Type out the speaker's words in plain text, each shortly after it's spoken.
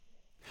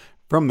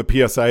From the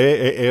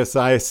PSIA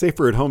ASI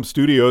Safer at Home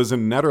studios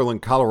in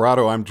Nederland,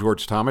 Colorado, I'm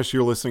George Thomas.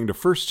 You're listening to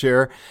First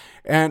Chair,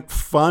 and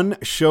fun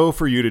show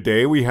for you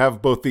today. We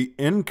have both the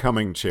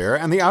incoming chair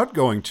and the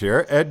outgoing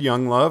chair, Ed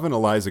Younglove and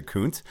Eliza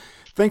Kuntz.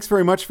 Thanks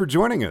very much for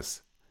joining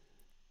us.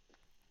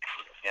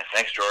 Yeah,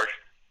 thanks, George.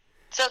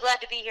 So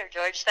glad to be here,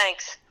 George.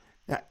 Thanks.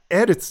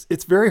 Ed,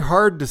 it's very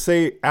hard to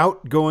say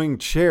outgoing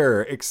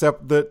chair,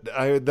 except that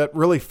that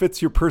really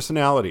fits your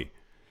personality.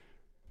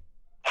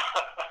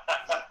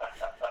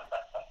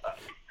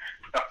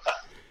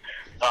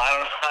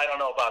 I don't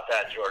know about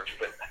that, George,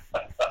 but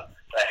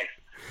thanks.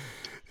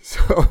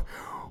 So,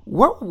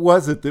 what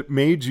was it that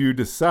made you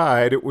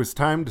decide it was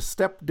time to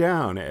step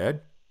down,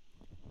 Ed?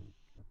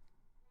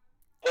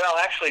 Well,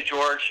 actually,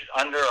 George,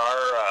 under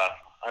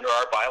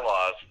our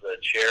bylaws, the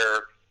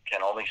chair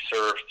can only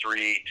serve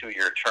 3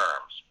 two-year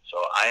terms. So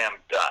I am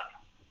done.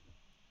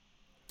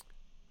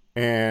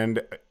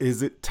 And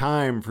is it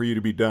time for you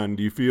to be done?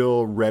 Do you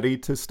feel ready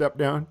to step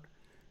down?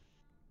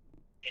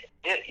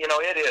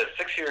 It is.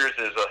 6 years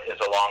is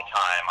a long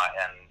time,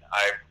 and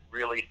I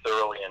really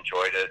thoroughly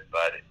enjoyed it.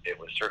 But it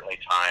was certainly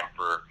time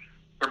for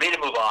me to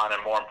move on,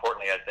 and more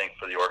importantly, I think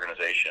for the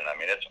organization. I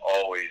mean, it's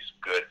always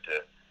good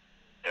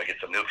to get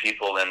some new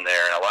people in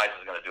there, and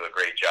Eliza's going to do a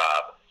great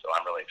job. So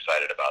I'm really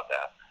excited about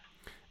that.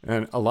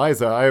 And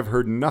Eliza, I have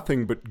heard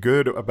nothing but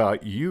good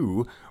about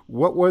you.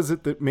 What was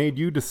it that made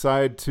you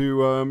decide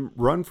to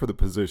run for the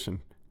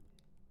position?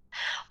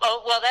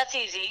 Oh, well, that's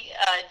easy,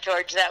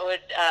 George. That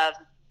would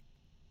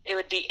it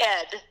would be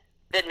Ed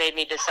that made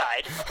me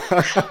decide.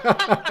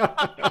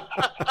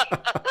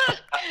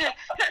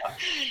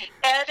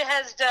 Ed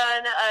has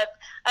done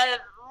a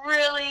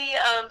really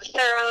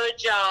thorough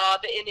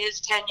job in his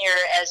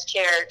tenure as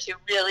chair to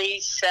really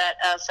set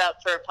us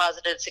up for a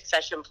positive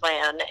succession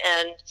plan,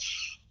 and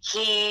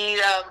he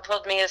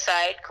pulled me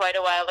aside quite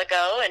a while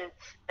ago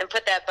and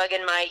put that bug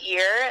in my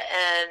ear.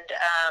 And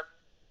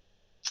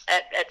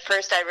at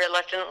first I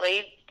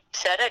reluctantly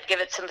said I'd give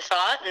it some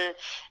thought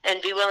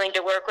and be willing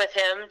to work with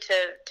him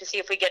to see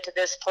if we get to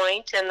this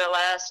point. In the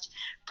last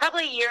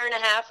probably year and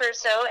a half or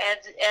so,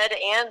 Ed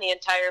and the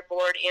entire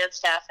board and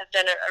staff have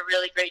done a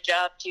really great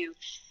job to,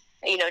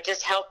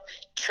 just help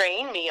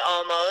train me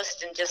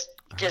almost and just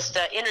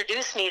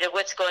introduce me to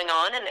what's going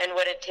on and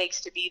what it takes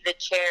to be the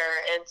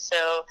chair. And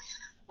so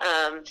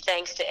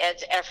thanks to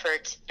Ed's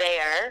efforts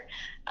there,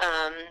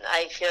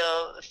 I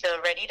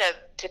feel ready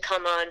to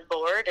come on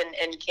board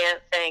and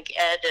can't thank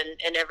Ed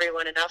and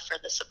everyone enough for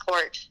the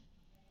support.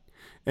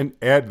 And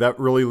Ed, that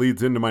really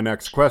leads into my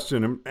next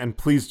question. And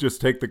please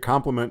just take the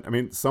compliment. I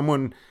mean,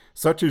 someone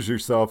such as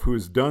yourself who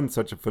has done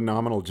such a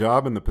phenomenal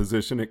job in the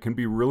position, it can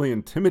be really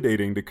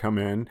intimidating to come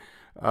in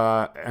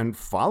and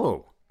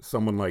follow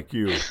someone like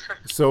you.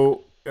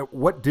 So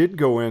what did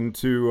go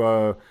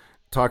into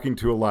talking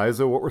to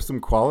Eliza? What were some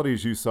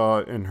qualities you saw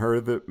in her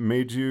that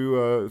made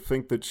you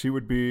think that she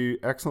would be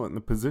excellent in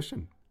the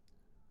position?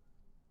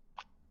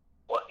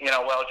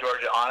 Well,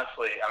 Georgia,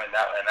 honestly, I mean,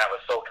 that was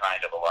so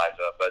kind of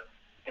Eliza, but,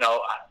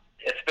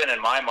 it's been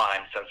in my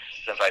mind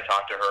since I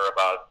talked to her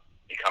about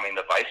becoming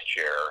the vice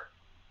chair,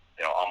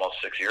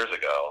 almost 6 years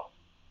ago.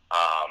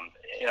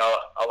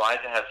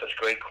 Eliza has such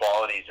great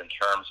qualities in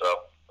terms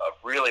of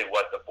really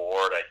what the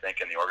board, I think,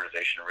 and the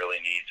organization really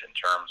needs in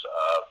terms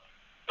of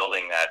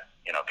building that,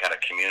 kind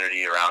of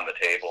community around the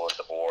table at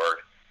the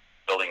board,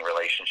 building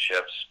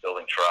relationships,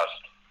 building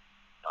trust.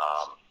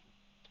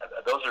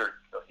 Those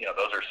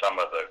are some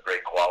of the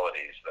great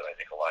qualities that I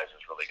think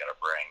Eliza's really going to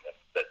bring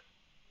that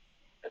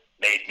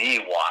made me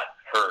want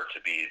her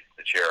to be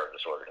the chair of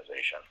this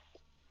organization.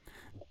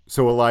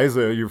 So,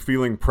 Eliza, you're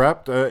feeling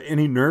prepped?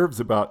 Any nerves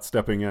about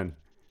stepping in?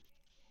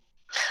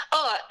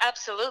 Oh,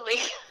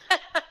 absolutely.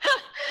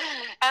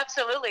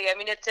 Absolutely. I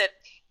mean,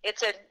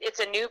 it's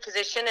a new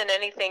position, and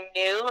anything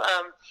new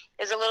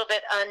is a little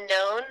bit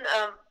unknown.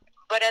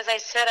 But as I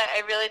said,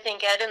 I really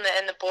think Ed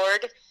and the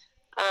board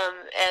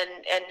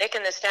and Nick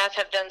and the staff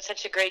have done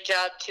such a great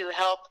job to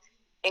help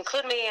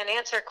include me and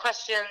answer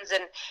questions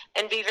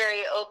and be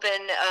very open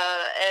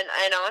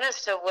and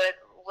honest to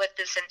what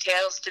this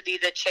entails to be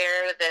the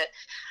chair. That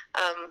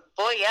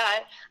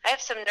I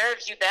have some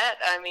nerves, you bet.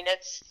 I mean,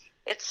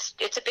 it's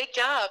a big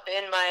job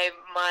in my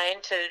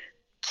mind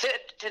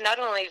to not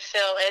only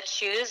fill Ed's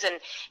shoes and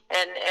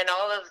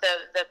all of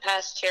the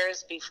past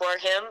chairs before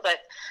him, but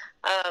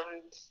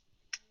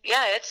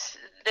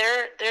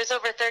there's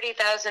over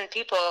 30,000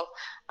 people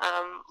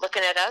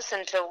looking at us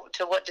and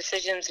to what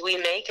decisions we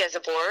make as a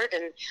board,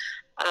 and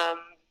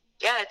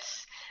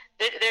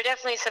there are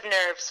definitely some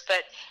nerves,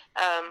 but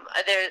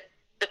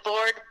the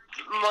board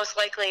most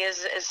likely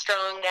is as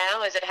strong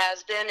now as it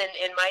has been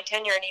in my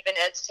tenure and even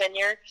Ed's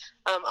tenure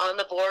on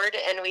the board,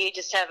 and we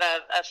just have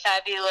a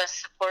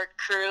fabulous support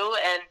crew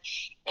and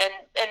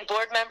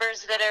board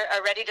members that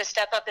are ready to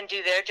step up and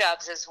do their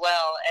jobs as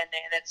well, and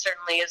it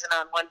certainly isn't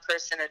on one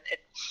person.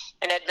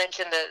 And Ed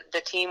mentioned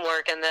the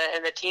teamwork and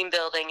the team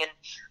building, and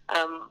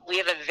we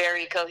have a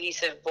very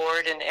cohesive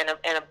board and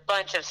a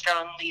bunch of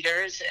strong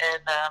leaders,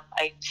 and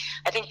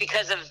I think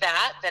because of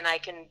that, then I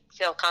can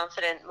feel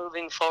confident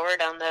moving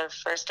forward on the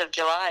 1st of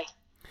July.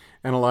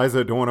 And Eliza,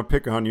 I don't want to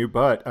pick on you,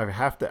 but I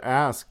have to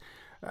ask,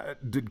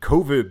 did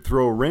COVID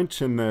throw a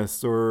wrench in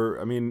this? Or,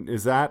 I mean,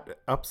 is that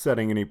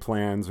upsetting any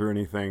plans or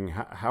anything?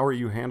 How are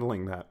you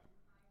handling that?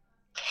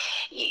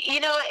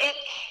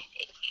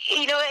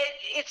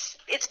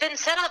 It's been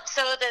set up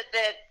so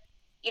that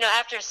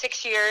after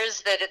 6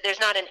 years that there's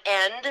not an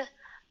end.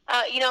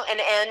 An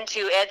end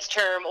to Ed's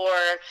term, or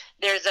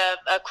there's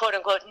a quote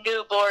unquote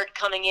new board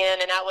coming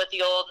in and out with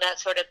the old and that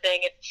sort of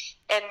thing.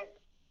 And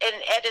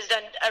Ed has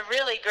done a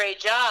really great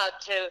job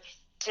to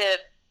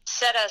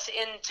set us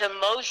into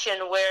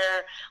motion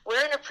where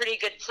we're in a pretty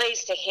good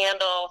place to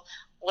handle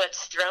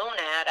what's thrown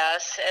at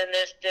us. And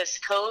this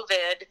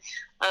COVID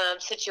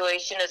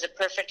situation is a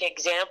perfect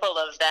example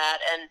of that.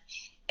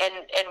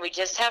 And we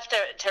just have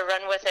to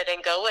run with it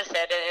and go with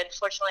it. And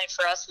fortunately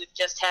for us, we've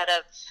just had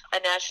a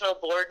national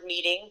board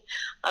meeting,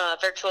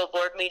 virtual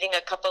board meeting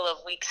a couple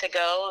of weeks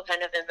ago,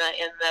 kind of in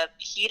the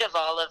heat of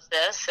all of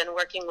this, and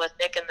working with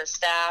Nick and the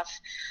staff,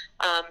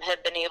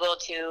 have been able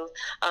to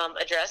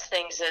address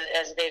things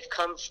as they've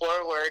come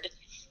forward.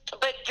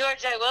 But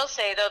George, I will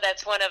say though,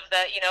 that's one of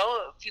the,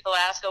 people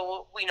ask,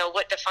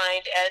 what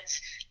defined Ed's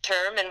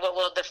term and what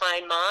will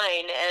define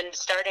mine, and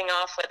starting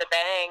off with a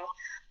bang.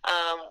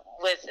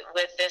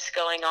 With this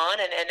going on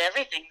and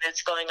everything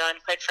that's going on,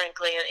 quite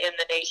frankly, in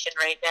the nation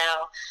right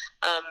now,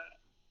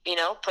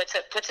 puts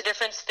a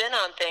different spin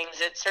on things.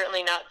 It's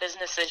certainly not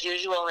business as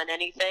usual in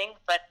anything,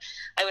 but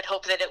I would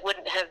hope that it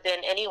wouldn't have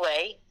been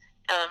anyway.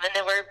 And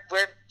then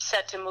we're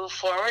set to move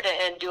forward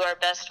and do our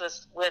best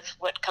with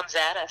what comes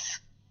at us.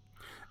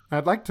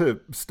 I'd like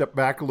to step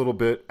back a little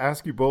bit,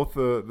 ask you both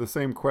the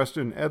same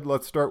question. Ed,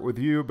 let's start with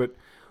you, but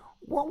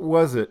what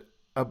was it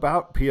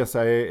about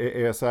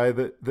PSIA ASI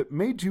that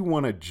made you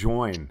want to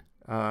join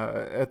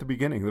at the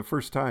beginning, the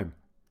first time?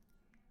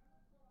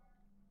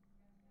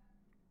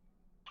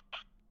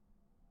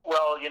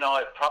 Well,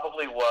 it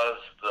probably was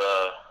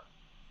the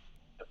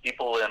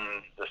people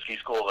in the ski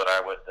school that I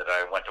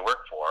went to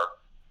work for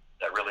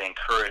that really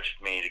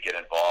encouraged me to get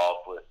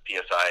involved with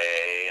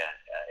PSIA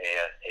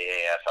and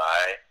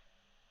AASI.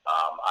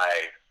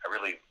 I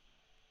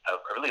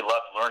really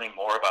loved learning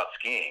more about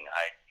skiing.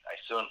 I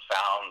soon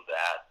found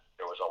that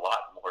there was a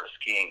lot more to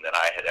skiing than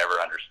I had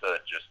ever understood,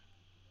 just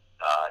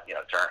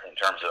in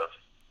terms of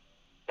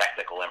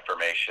technical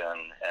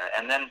information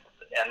and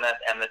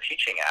the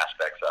teaching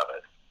aspects of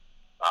it.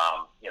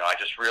 I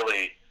just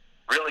really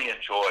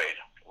enjoyed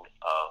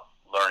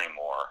learning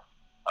more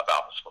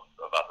about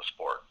the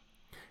sport.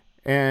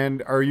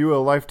 And are you a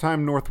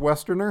lifetime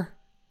Northwesterner?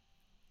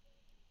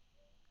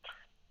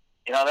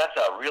 That's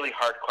a really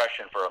hard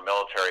question for a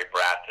military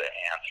brat to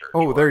answer.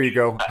 Oh, George. There you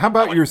go. How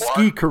about your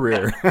ski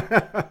career?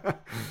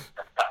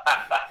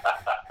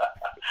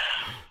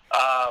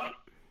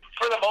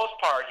 For the most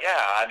part,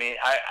 yeah. I mean,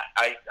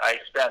 I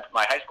spent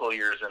my high school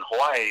years in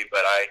Hawaii,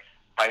 but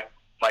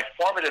my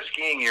formative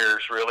skiing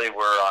years really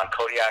were on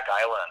Kodiak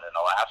Island in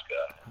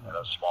Alaska, in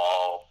a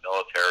small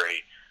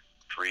military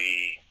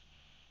free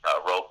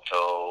rope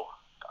tow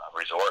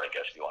resort, I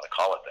guess if you want to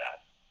call it that.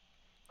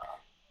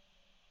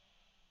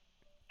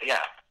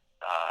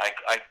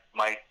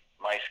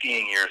 My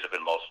skiing years have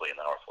been mostly in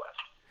the Northwest.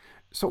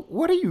 So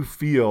what do you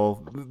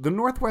feel? The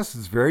Northwest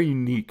is very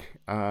unique.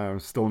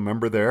 Still a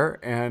member there.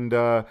 And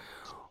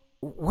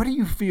what do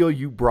you feel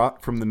you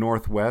brought from the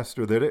Northwest,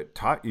 or that it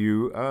taught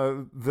you,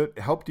 that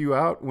helped you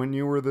out when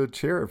you were the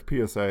chair of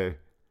PSIA?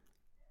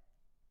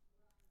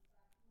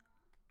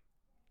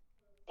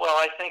 Well,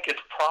 I think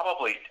it's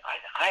probably,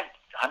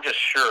 I'm just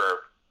sure,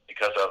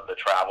 because of the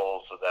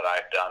travels that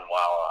I've done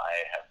while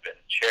I have been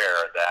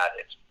chair, that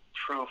it's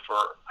true for,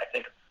 I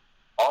think,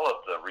 all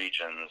of the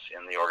regions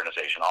in the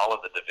organization, all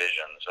of the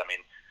divisions. I mean,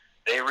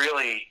 they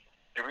really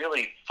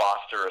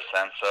foster a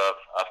sense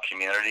of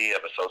community,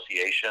 of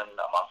association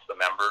amongst the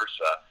members.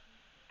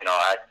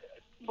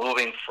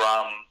 Moving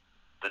from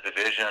the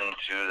division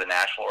to the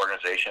national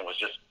organization was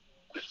just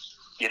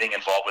getting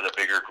involved with a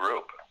bigger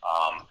group.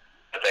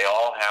 But they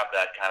all have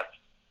that kind of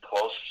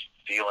close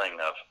feeling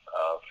of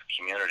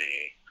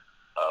community,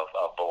 of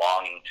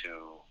belonging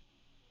to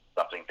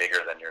something bigger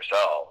than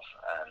yourselves.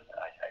 And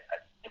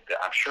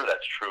I'm sure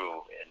that's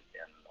true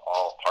in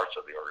all parts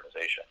of the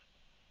organization.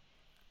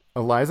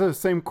 Eliza,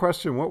 same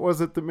question. What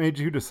was it that made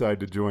you decide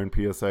to join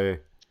PSIA?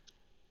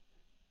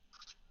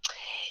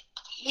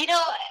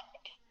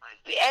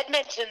 Ed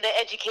mentioned the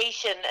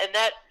education, and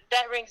that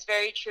rings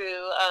very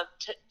true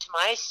to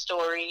my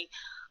story.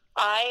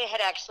 I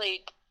had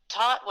actually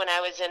taught when I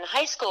was in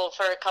high school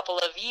for a couple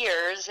of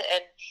years,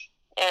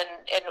 and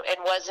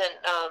wasn't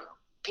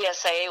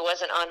PSIA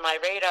wasn't on my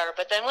radar.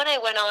 But then when I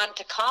went on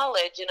to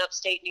college in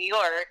upstate New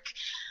York,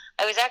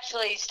 I was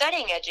actually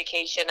studying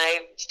education.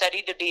 I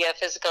studied to be a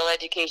physical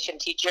education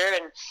teacher,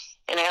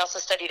 and I also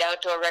studied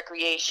outdoor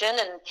recreation,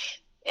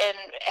 and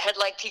had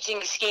liked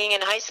teaching skiing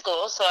in high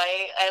school. So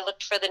I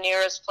looked for the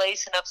nearest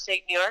place in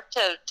upstate New York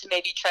to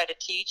maybe try to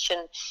teach,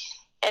 and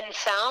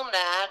found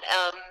that,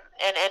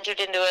 and entered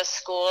into a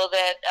school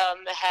that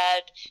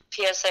had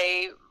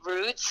PSA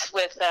roots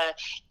with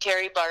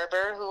Terry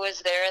Barber, who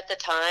was there at the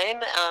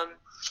time.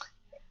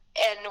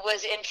 and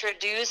was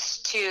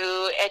introduced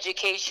to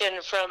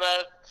education from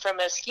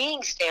a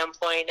skiing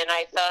standpoint, and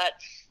I thought,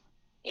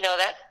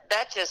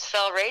 that just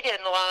fell right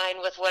in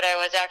line with what I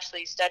was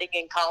actually studying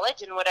in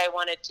college, and what I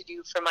wanted to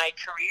do for my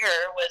career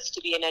was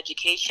to be in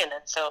education.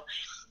 And so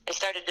I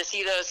started to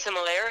see those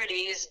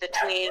similarities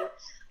between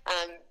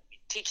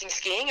teaching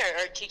skiing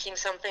or teaching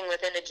something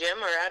within a gym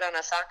or out on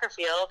a soccer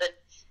field.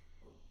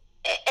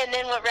 And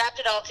then what wrapped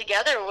it all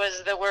together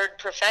was the word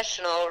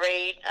professional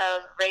right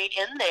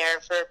in there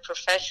for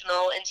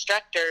professional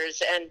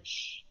instructors. And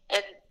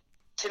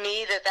to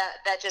me,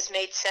 that just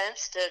made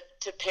sense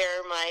to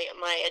pair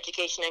my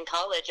education in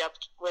college up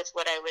with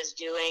what I was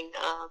doing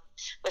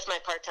with my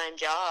part-time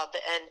job,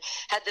 and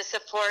had the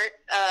support,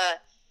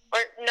 or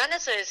not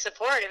necessarily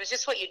support. It was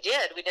just what you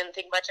did. We didn't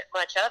think much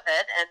of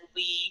it, and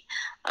we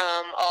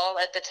all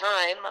at the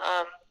time,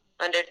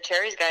 under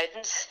Terry's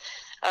guidance,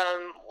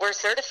 were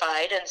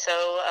certified, and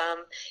so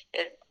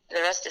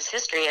the rest is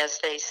history, as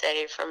they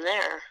say, from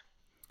there.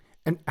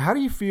 And how do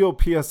you feel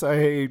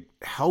PSIA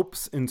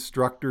helps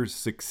instructors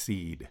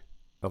succeed,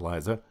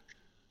 Eliza?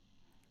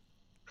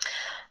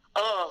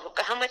 Oh,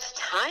 how much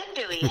time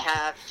do we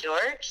have,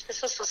 George?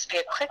 This was supposed to be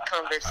a quick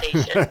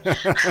conversation.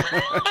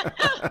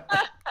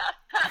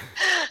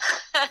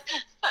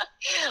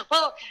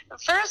 Well,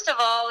 first of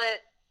all,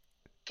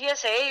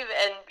 PSA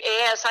and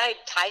ASI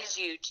ties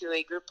you to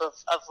a group of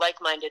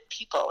like-minded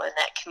people in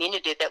that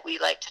community that we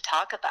like to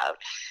talk about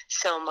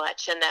so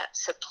much, and that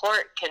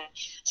support can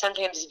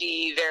sometimes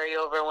be very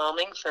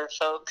overwhelming for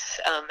folks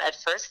at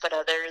first, but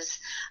others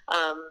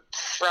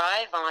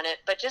thrive on it.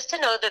 But just to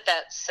know that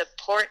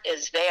support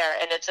is there,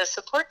 and it's a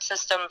support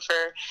system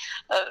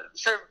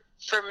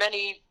for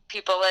many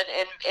people,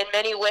 and in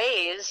many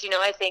ways,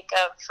 I think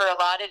for a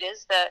lot it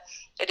is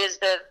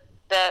the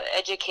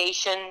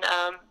education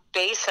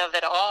base of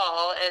it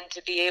all, and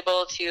to be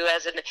able to,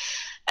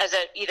 as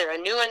either a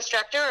new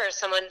instructor or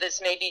someone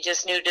that's maybe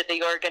just new to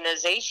the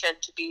organization,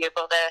 to be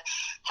able to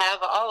have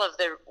all of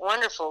the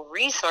wonderful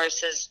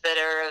resources that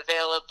are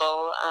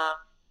available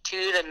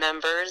to the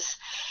members,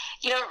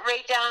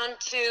 right down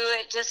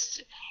to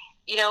just,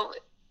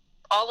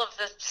 all of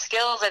the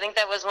skills. I think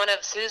that was one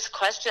of Sue's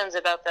questions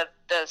about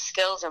the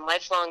skills and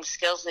lifelong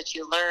skills that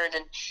you learn,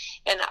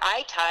 and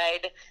I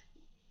tied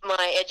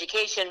my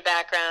education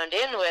background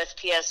in with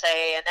PSA,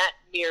 and that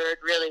mirrored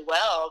really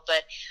well.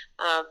 But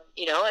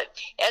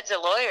Ed's a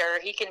lawyer;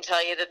 he can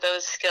tell you that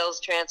those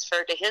skills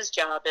transfer to his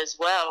job as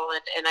well.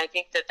 And I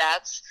think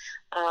that's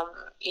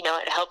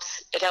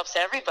it helps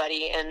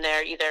everybody in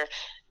their either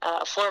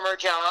former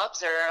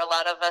jobs, or a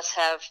lot of us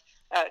have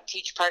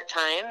teach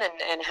part-time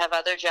and have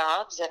other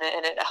jobs, and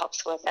it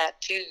helps with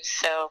that too.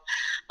 So,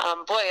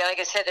 like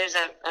I said, there's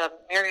a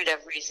myriad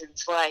of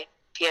reasons why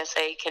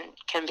PSA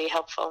can be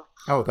helpful.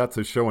 Oh, that's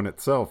a show in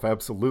itself.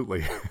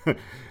 Absolutely.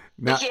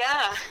 Now,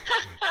 yeah.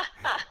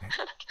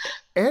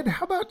 Ed,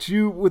 how about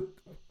you?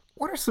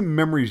 What are some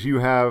memories you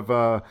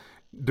have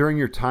during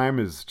your time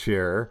as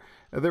chair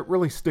that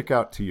really stick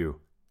out to you?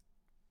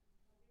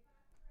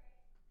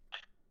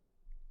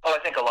 Well, I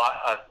think a lot.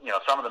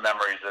 Some of the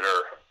memories that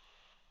are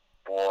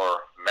more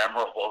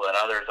memorable than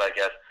others, I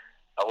guess,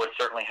 would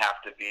certainly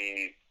have to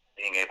be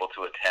being able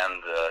to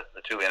attend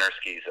the two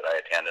interskis that I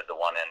attended, the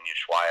one in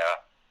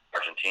Ushuaia,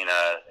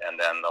 Argentina, and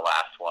then the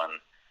last one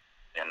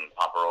in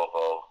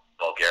Pamporovo,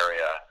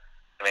 Bulgaria.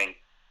 I mean,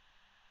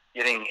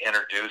 getting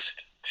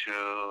introduced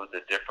to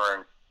the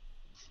different,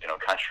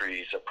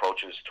 countries'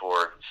 approaches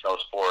toward snow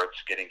sports,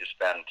 getting to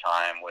spend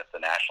time with the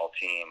national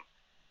team,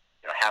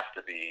 has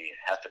to be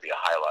a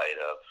highlight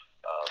of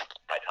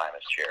my time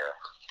as chair.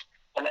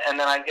 And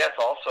then I guess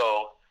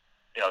also,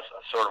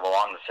 sort of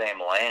along the same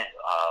line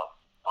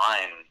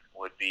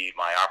would be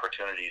my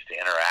opportunities to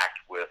interact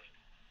with,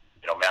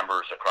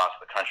 members across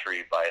the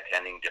country by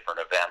attending different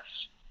events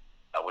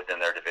within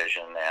their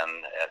division and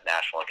at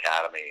National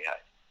Academy.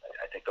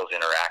 I think those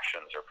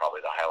interactions are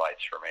probably the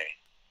highlights for me.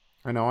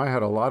 I know I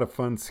had a lot of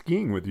fun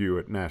skiing with you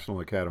at National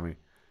Academy.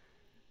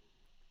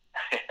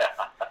 Yeah.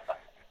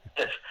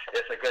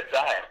 It's a good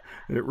time.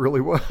 It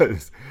really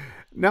was.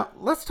 Now,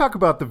 let's talk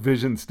about the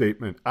vision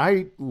statement.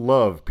 I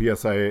love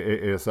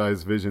PSIA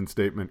ASI's vision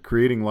statement,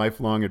 creating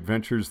lifelong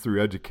adventures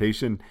through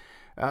education.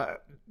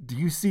 Do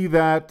you see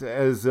that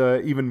as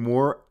even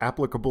more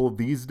applicable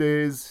these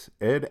days,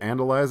 Ed and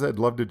Eliza? I'd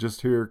love to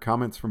just hear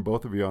comments from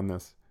both of you on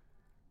this.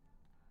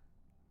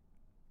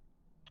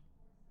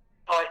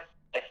 Well,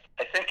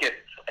 I think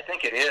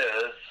it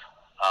is.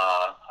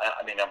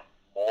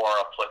 More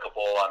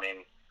applicable.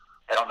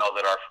 I don't know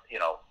that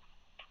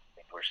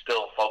we're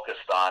still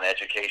focused on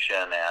education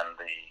and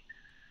the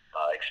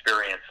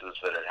experiences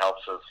that it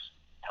helps us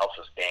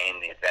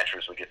gain, the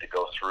adventures we get to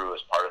go through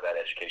as part of that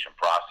education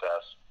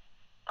process.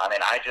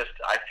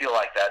 I feel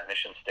like that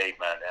mission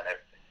statement and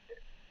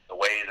the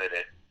way that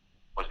it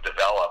was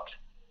developed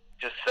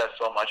just says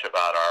so much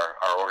about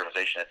our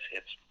organization.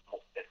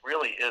 It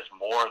really is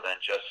more than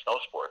just snow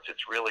sports.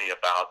 It's really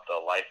about the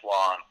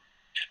lifelong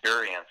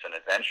experience and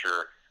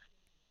adventure,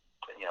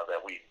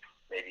 that we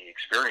maybe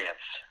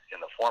experience in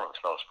the form of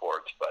snow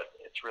sports, but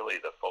it's really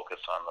the focus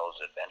on those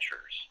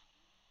adventures.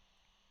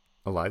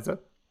 Eliza?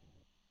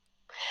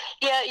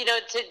 Yeah,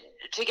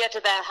 to get to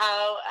that,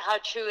 how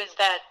true is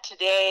that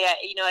today?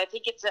 I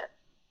think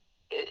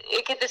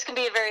this can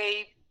be a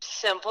very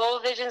simple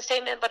vision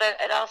statement, but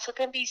it also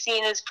can be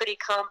seen as pretty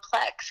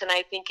complex, and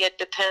I think it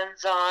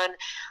depends on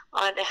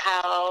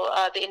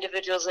how the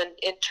individuals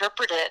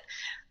interpret it.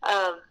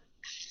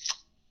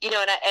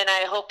 And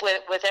I hope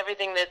with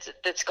everything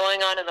that's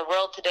going on in the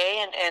world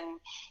today,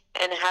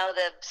 and how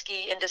the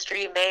ski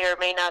industry may or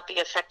may not be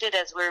affected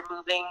as we're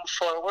moving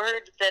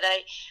forward, that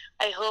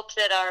I hope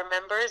that our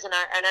members and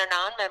our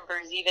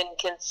non-members even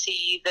can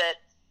see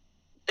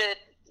that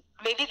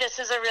maybe this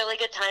is a really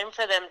good time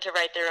for them to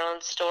write their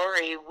own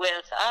story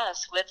with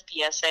us, with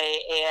PSA,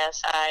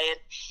 ASI,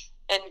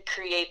 and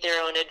create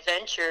their own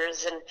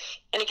adventures.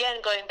 And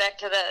again, going back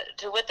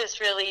to what this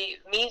really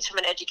means from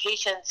an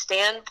education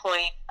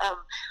standpoint,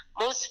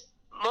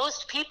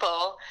 most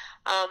people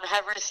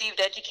have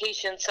received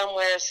education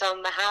somewhere,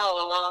 somehow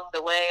along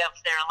the way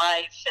of their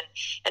life,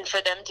 and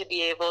for them to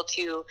be able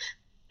to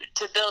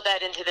build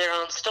that into their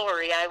own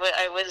story. I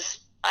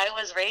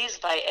was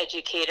raised by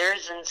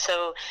educators, and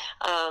so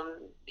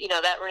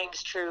that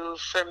rings true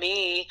for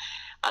me.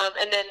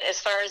 And then as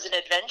far as an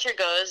adventure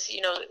goes,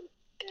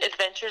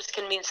 adventures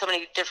can mean so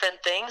many different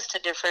things to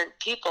different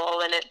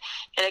people, and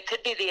it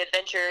could be the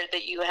adventure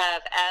that you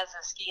have as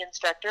a ski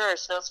instructor or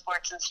snow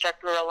sports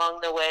instructor along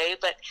the way,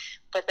 but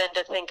then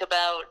to think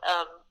about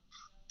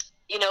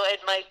it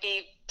might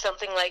be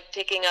something like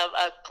taking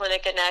a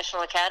clinic at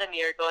National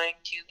Academy, or going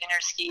to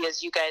Interski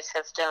as you guys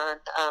have done,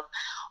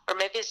 or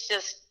maybe it's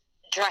just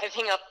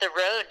driving up the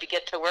road to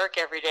get to work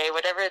every day,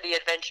 whatever the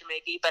adventure may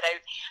be. But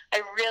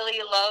I really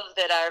love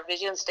that our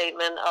vision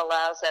statement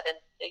allows that,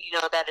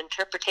 that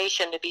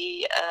interpretation to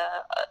be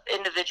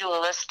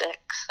individualistic.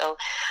 So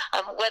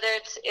whether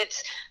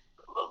it's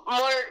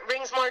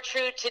rings more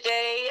true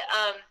today,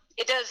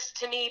 it does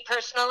to me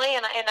personally,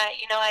 and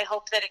I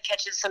hope that it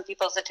catches some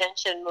people's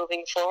attention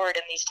moving forward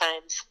in these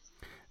times.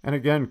 And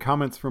again,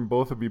 comments from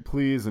both of you,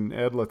 please. And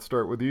Ed, let's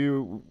start with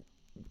you.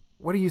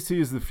 What do you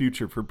see as the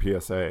future for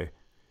PSA?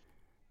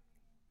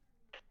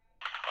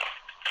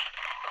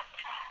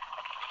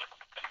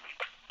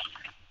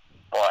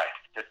 Boy,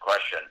 good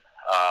question.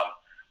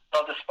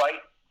 Well,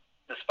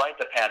 despite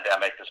the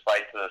pandemic,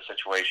 despite the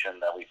situation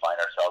that we find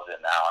ourselves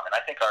in now, I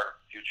think our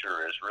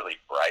future is really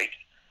bright.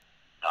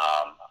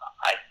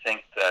 I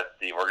think that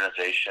the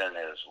organization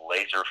is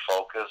laser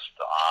focused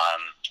on,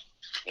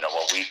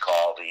 what we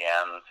call the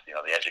ends,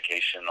 the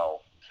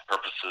educational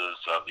purposes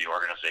of the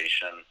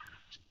organization,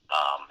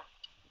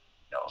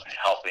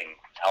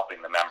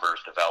 helping the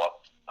members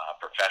develop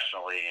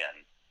professionally,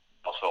 and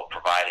also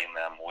providing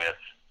them with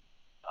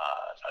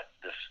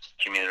this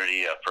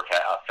community of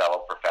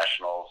fellow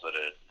professionals that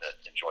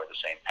enjoy the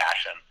same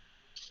passion.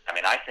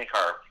 I think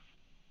our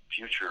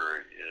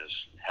future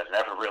has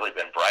never really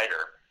been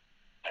brighter.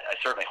 I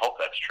certainly hope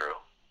that's true.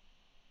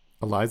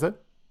 Eliza?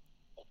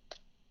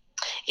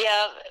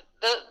 Yeah,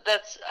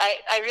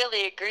 I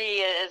really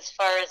agree. As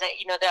far as that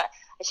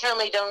I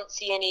certainly don't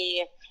see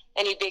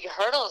any big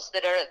hurdles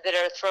that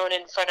are thrown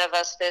in front of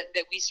us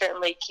that we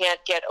certainly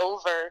can't get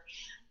over.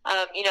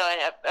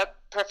 A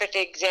perfect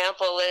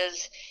example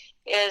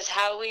is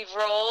how we've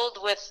rolled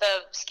with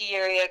the ski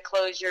area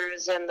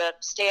closures and the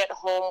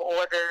stay-at-home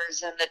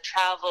orders and the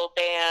travel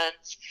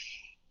bans,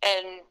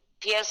 and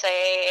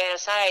PSA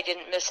ASI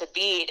didn't miss a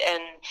beat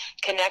and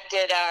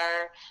connected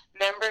our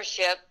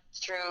membership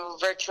through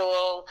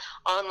virtual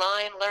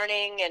online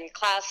learning and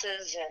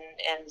classes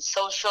and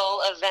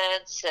social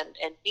events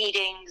and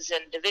meetings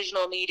and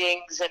divisional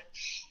meetings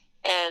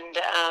and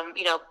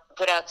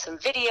put out some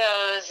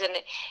videos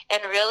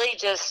and really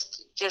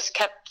just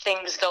kept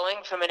things going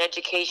from an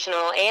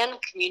educational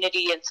and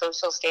community and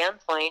social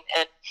standpoint.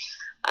 And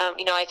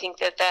I think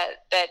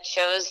that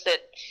shows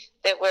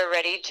that we're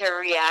ready to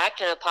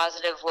react in a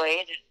positive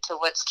way to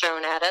what's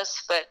thrown at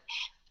us. But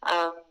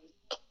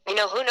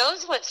who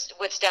knows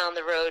what's down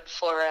the road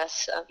for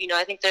us.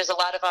 I think there's a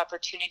lot of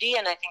opportunity,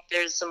 and I think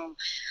there's some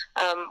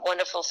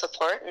wonderful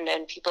support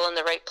and people in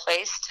the right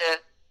place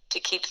to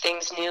keep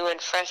things new and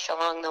fresh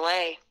along the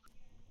way.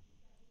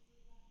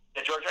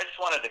 Yeah, George, I just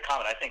wanted to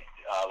comment. I think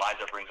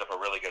Liza brings up a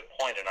really good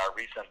point. In our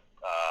recent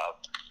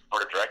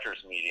board of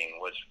directors meeting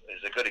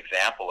is a good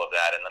example of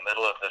that. In the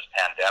middle of this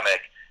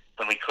pandemic,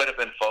 when we could have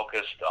been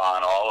focused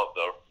on all of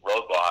the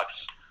roadblocks,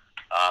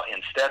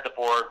 instead the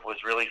board was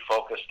really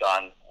focused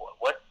on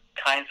what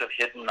kinds of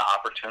hidden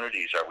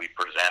opportunities are we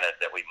presented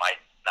that we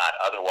might not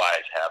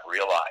otherwise have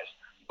realized,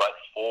 but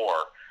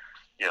for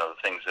the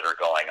things that are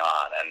going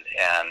on,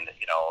 and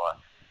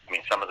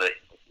some of the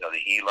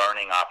the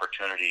e-learning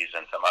opportunities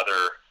and some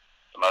other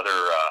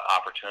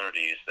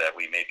opportunities that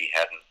we maybe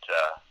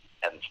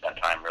hadn't spent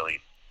time really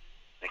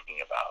thinking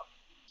about.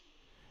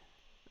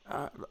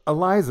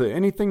 Eliza,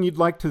 anything you'd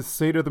like to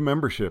say to the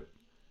membership?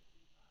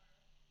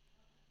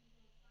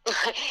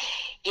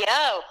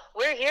 Yeah,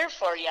 we're here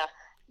for you.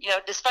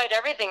 Despite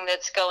everything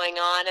that's going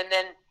on, and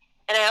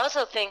I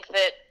also think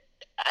that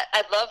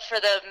I'd love for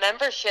the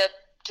membership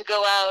to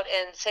go out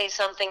and say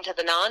something to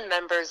the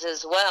non-members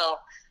as well.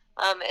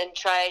 and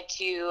try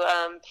to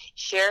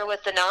share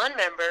with the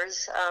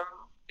non-members,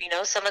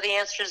 some of the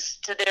answers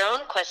to their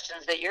own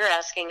questions that you're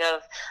asking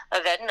of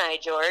Ed and I,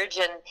 George,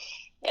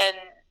 and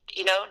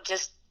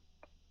just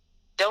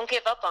don't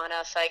give up on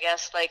us, I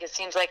guess. Like, it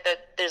seems like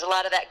that there's a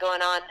lot of that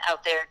going on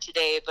out there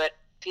today, but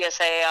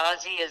PSIA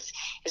Aussie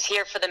is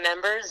here for the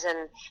members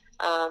and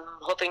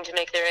hoping to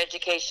make their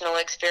educational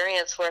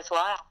experience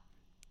worthwhile.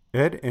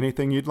 Ed,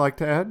 anything you'd like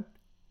to add?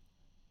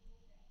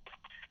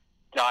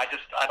 No,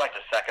 I'd like to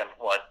second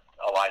what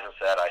Eliza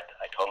said. I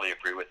totally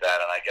agree with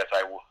that, and I guess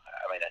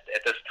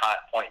at this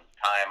point in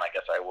time, I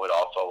guess I would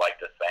also like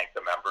to thank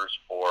the members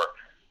for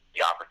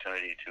the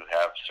opportunity to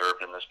have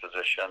served in this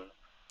position.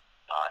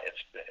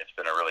 It's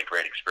been a really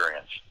great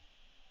experience.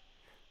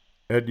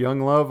 Ed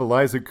Younglove,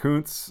 Eliza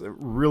Kuntz,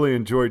 really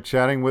enjoyed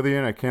chatting with you,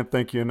 and I can't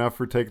thank you enough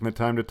for taking the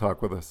time to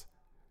talk with us.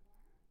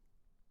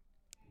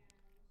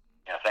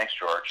 Yeah, thanks,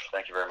 George.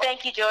 Thank you very much.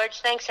 Thank you,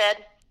 George. Thanks,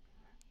 Ed.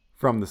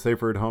 From the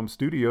Safer at Home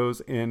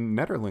studios in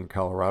Netherland,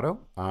 Colorado,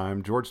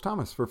 I'm George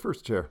Thomas for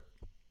First Chair.